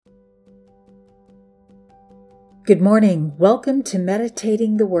Good morning. Welcome to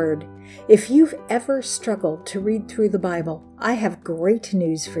Meditating the Word. If you've ever struggled to read through the Bible, I have great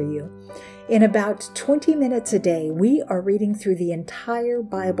news for you. In about 20 minutes a day, we are reading through the entire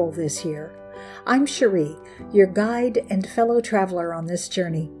Bible this year. I'm Cherie, your guide and fellow traveler on this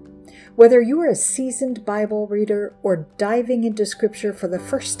journey. Whether you're a seasoned Bible reader or diving into Scripture for the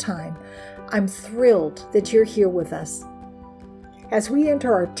first time, I'm thrilled that you're here with us. As we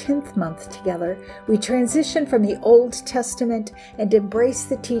enter our 10th month together, we transition from the Old Testament and embrace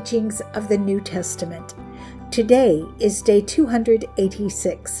the teachings of the New Testament. Today is day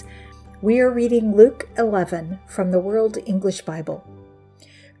 286. We are reading Luke 11 from the World English Bible.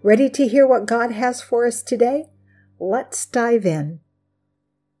 Ready to hear what God has for us today? Let's dive in.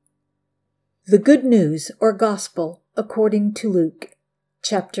 The Good News or Gospel according to Luke,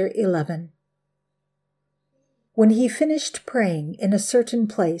 chapter 11. When he finished praying in a certain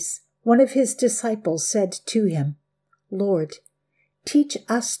place, one of his disciples said to him, "Lord, teach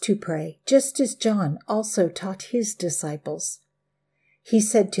us to pray, just as John also taught his disciples." He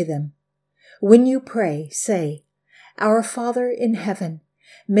said to them, "When you pray, say, 'Our Father in heaven,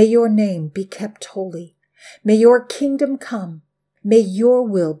 may your name be kept holy. May your kingdom come. May your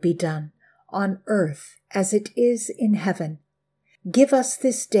will be done, on earth as it is in heaven. Give us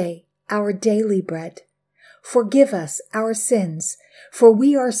this day our daily bread. Forgive us our sins, for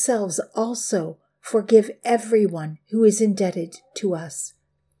we ourselves also forgive everyone who is indebted to us.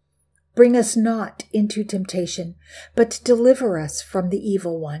 Bring us not into temptation, but deliver us from the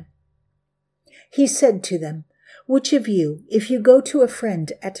evil one." He said to them, "Which of you, if you go to a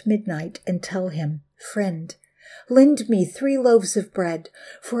friend at midnight and tell him, 'Friend, lend me 3 loaves of bread,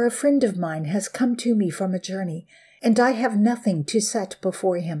 for a friend of mine has come to me from a journey, and I have nothing to set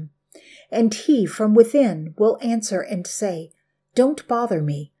before him,' and he from within will answer and say, 'Don't bother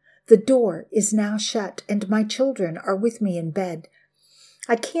me. The door is now shut and my children are with me in bed.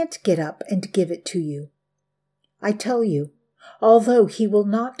 I can't get up and give it to you.' I tell you, although he will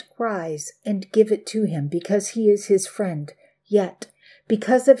not rise and give it to him because he is his friend, yet,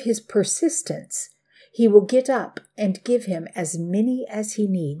 because of his persistence, he will get up and give him as many as he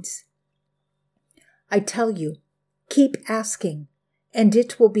needs. I tell you, keep asking, and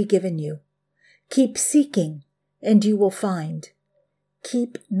it will be given you. Keep seeking, and you will find.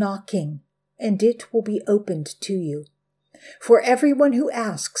 Keep knocking, and it will be opened to you. For everyone who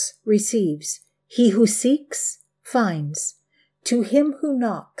asks receives. He who seeks finds. To him who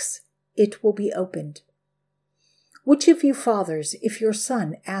knocks, it will be opened. Which of you fathers, if your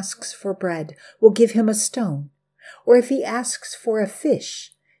son asks for bread, will give him a stone? Or if he asks for a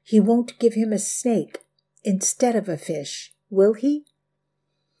fish, he won't give him a snake instead of a fish, will he?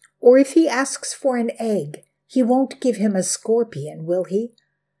 Or if he asks for an egg, he won't give him a scorpion, will he?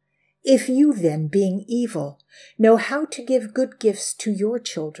 If you then, being evil, know how to give good gifts to your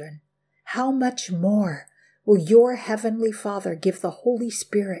children, how much more will your heavenly Father give the Holy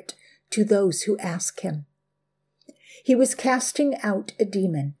Spirit to those who ask him?" He was casting out a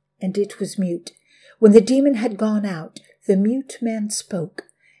demon, and it was mute. When the demon had gone out, the mute man spoke,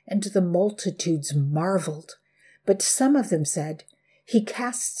 and the multitudes marveled. But some of them said, "He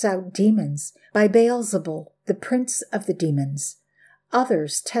casts out demons by Beelzebul, the prince of the demons."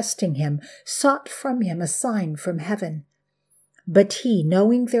 Others, testing him, sought from him a sign from heaven. But he,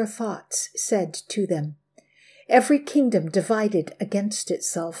 knowing their thoughts, said to them, "Every kingdom divided against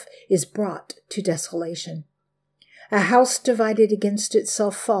itself is brought to desolation. A house divided against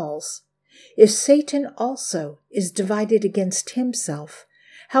itself falls. If Satan also is divided against himself,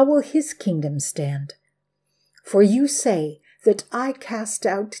 how will his kingdom stand? For you say that I cast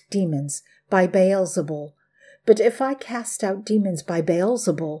out demons by Beelzebul. But if I cast out demons by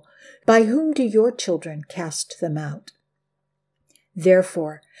Beelzebul, by whom do your children cast them out?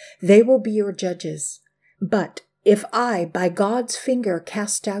 Therefore, they will be your judges. But if I by God's finger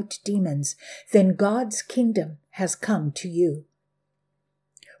cast out demons, then God's kingdom has come to you.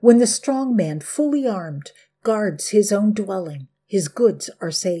 When the strong man, fully armed, guards his own dwelling, his goods are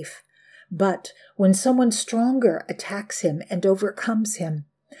safe. But when someone stronger attacks him and overcomes him,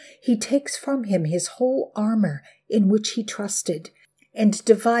 he takes from him his whole armor in which he trusted and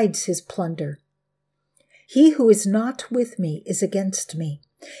divides his plunder. He who is not with me is against me.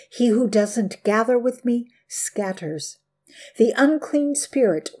 He who doesn't gather with me scatters. The unclean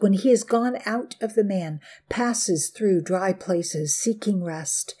spirit, when he is gone out of the man, passes through dry places seeking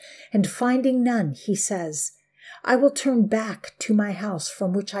rest, and finding none, he says, 'I will turn back to my house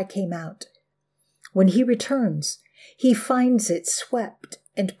from which I came out.' When he returns, he finds it swept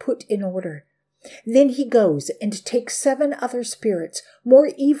and put in order. Then he goes and takes 7 other spirits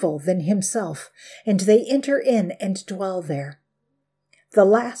more evil than himself, and they enter in and dwell there. The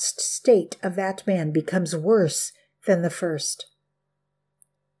last state of that man becomes worse than the first."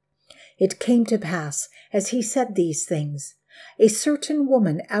 It came to pass, as he said these things, a certain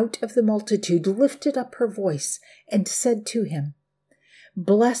woman out of the multitude lifted up her voice and said to him,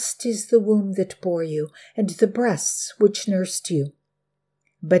 "Blessed is the womb that bore you, and the breasts which nursed you."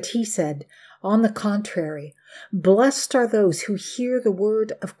 But he said, "On the contrary, blessed are those who hear the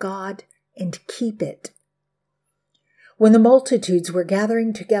word of God and keep it." When the multitudes were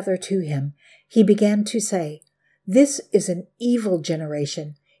gathering together to him, he began to say, "This is an evil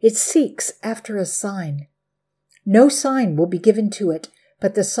generation. It seeks after a sign. No sign will be given to it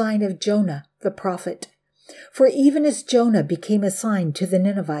but the sign of Jonah the prophet. For even as Jonah became a sign to the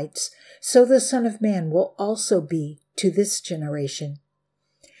Ninevites, so the Son of Man will also be to this generation.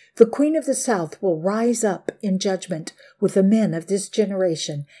 The Queen of the South will rise up in judgment with the men of this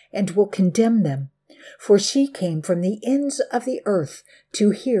generation and will condemn them, for she came from the ends of the earth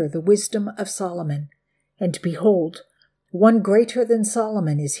to hear the wisdom of Solomon. And behold, one greater than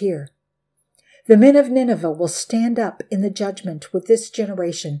Solomon is here. The men of Nineveh will stand up in the judgment with this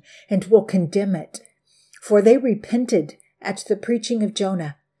generation and will condemn it, for they repented at the preaching of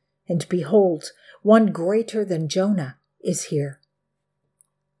Jonah, and behold, one greater than Jonah is here.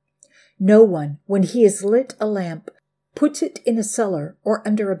 No one, when he has lit a lamp, puts it in a cellar or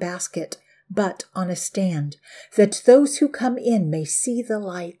under a basket, but on a stand, that those who come in may see the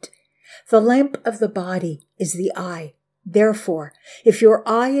light. The lamp of the body is the eye. Therefore, if your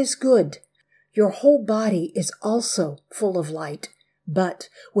eye is good, your whole body is also full of light. But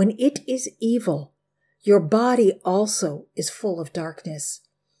when it is evil, your body also is full of darkness.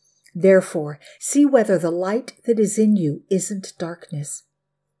 Therefore, see whether the light that is in you isn't darkness.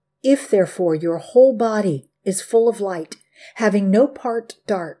 If therefore your whole body is full of light, having no part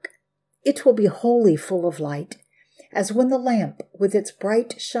dark, it will be wholly full of light, as when the lamp with its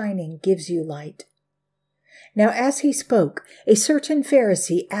bright shining gives you light. Now as he spoke, a certain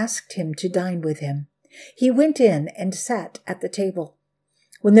Pharisee asked him to dine with him. He went in and sat at the table.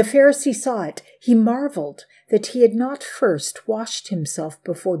 When the Pharisee saw it, he marveled that he had not first washed himself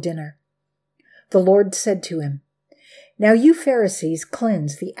before dinner. The Lord said to him, "Now you Pharisees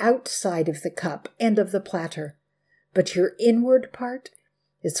cleanse the outside of the cup and of the platter, but your inward part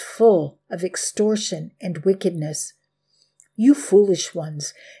is full of extortion and wickedness. You foolish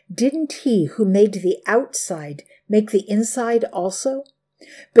ones, didn't he who made the outside make the inside also?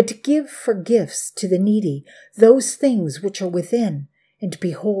 But give for gifts to the needy those things which are within, and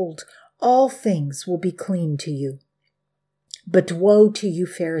behold, all things will be clean to you. But woe to you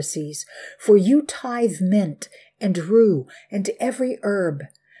Pharisees, for you tithe mint and rue and every herb,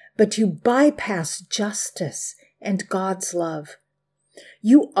 but you bypass justice and God's love.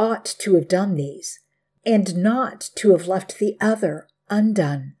 You ought to have done these, and not to have left the other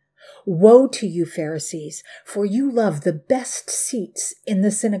undone. Woe to you, Pharisees, for you love the best seats in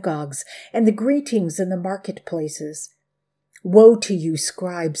the synagogues and the greetings in the marketplaces. Woe to you,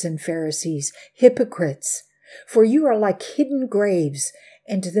 scribes and Pharisees, hypocrites, for you are like hidden graves,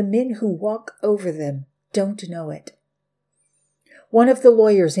 and the men who walk over them don't know it." One of the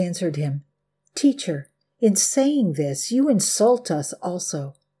lawyers answered him, "Teacher, in saying this, you insult us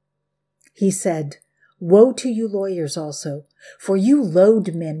also." He said, "Woe to you lawyers also, for you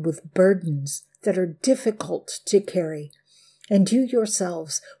load men with burdens that are difficult to carry, and you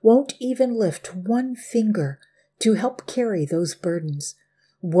yourselves won't even lift one finger to help carry those burdens.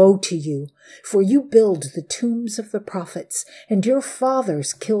 Woe to you, for you build the tombs of the prophets, and your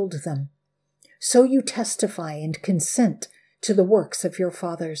fathers killed them. So you testify and consent to the works of your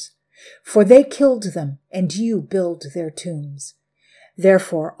fathers, for they killed them, and you build their tombs.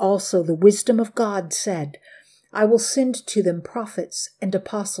 Therefore also the wisdom of God said, I will send to them prophets and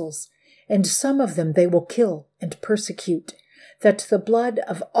apostles, and some of them they will kill and persecute, that the blood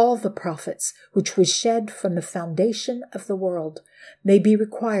of all the prophets, which was shed from the foundation of the world, may be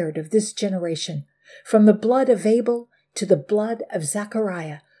required of this generation, from the blood of Abel to the blood of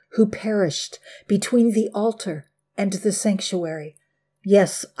Zechariah, who perished between the altar and the sanctuary.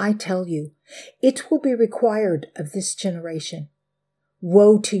 Yes, I tell you, it will be required of this generation.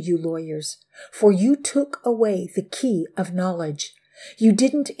 Woe to you, lawyers, for you took away the key of knowledge. You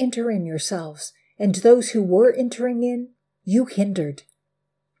didn't enter in yourselves, and those who were entering in, you hindered."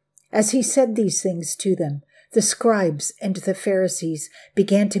 As he said these things to them, the scribes and the Pharisees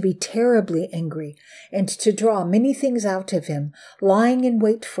began to be terribly angry and to draw many things out of him, lying in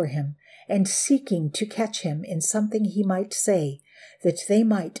wait for him, and seeking to catch him in something he might say, that they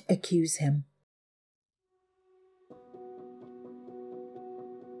might accuse him.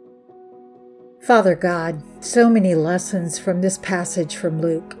 Father God, so many lessons from this passage from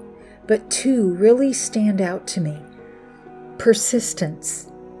Luke, but two really stand out to me: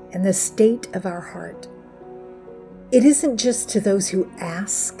 persistence and the state of our heart. It isn't just to those who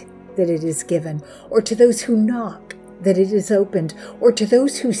ask that it is given, or to those who knock that it is opened, or to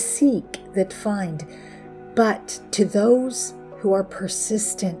those who seek that find, but to those who are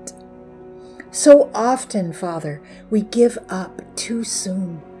persistent. So often, Father, we give up too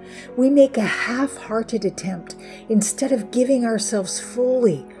soon. We make a half-hearted attempt instead of giving ourselves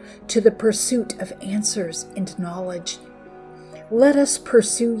fully to the pursuit of answers and knowledge. Let us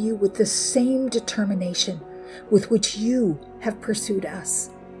pursue you with the same determination with which you have pursued us.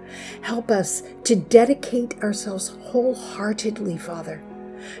 Help us to dedicate ourselves wholeheartedly, Father,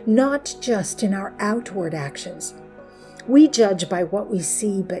 not just in our outward actions. We judge by what we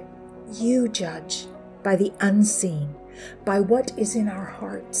see, but you judge by the unseen, by what is in our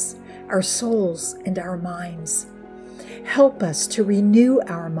hearts, our souls, and our minds. Help us to renew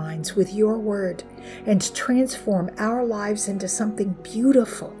our minds with your word and transform our lives into something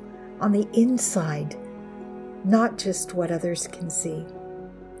beautiful on the inside, not just what others can see.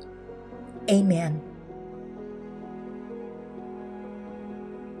 Amen.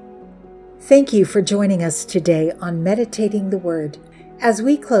 Thank you for joining us today on Meditating the Word. As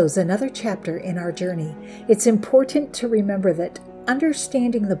we close another chapter in our journey, it's important to remember that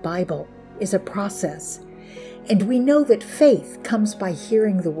understanding the Bible is a process, and we know that faith comes by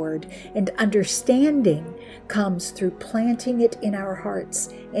hearing the Word, and understanding comes through planting it in our hearts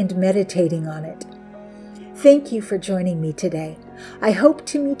and meditating on it. Thank you for joining me today. I hope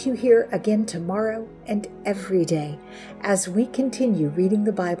to meet you here again tomorrow and every day as we continue reading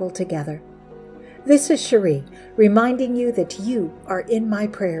the Bible together. This is Cherie, reminding you that you are in my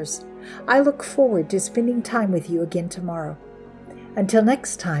prayers. I look forward to spending time with you again tomorrow. Until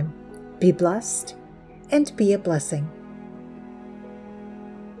next time, be blessed and be a blessing.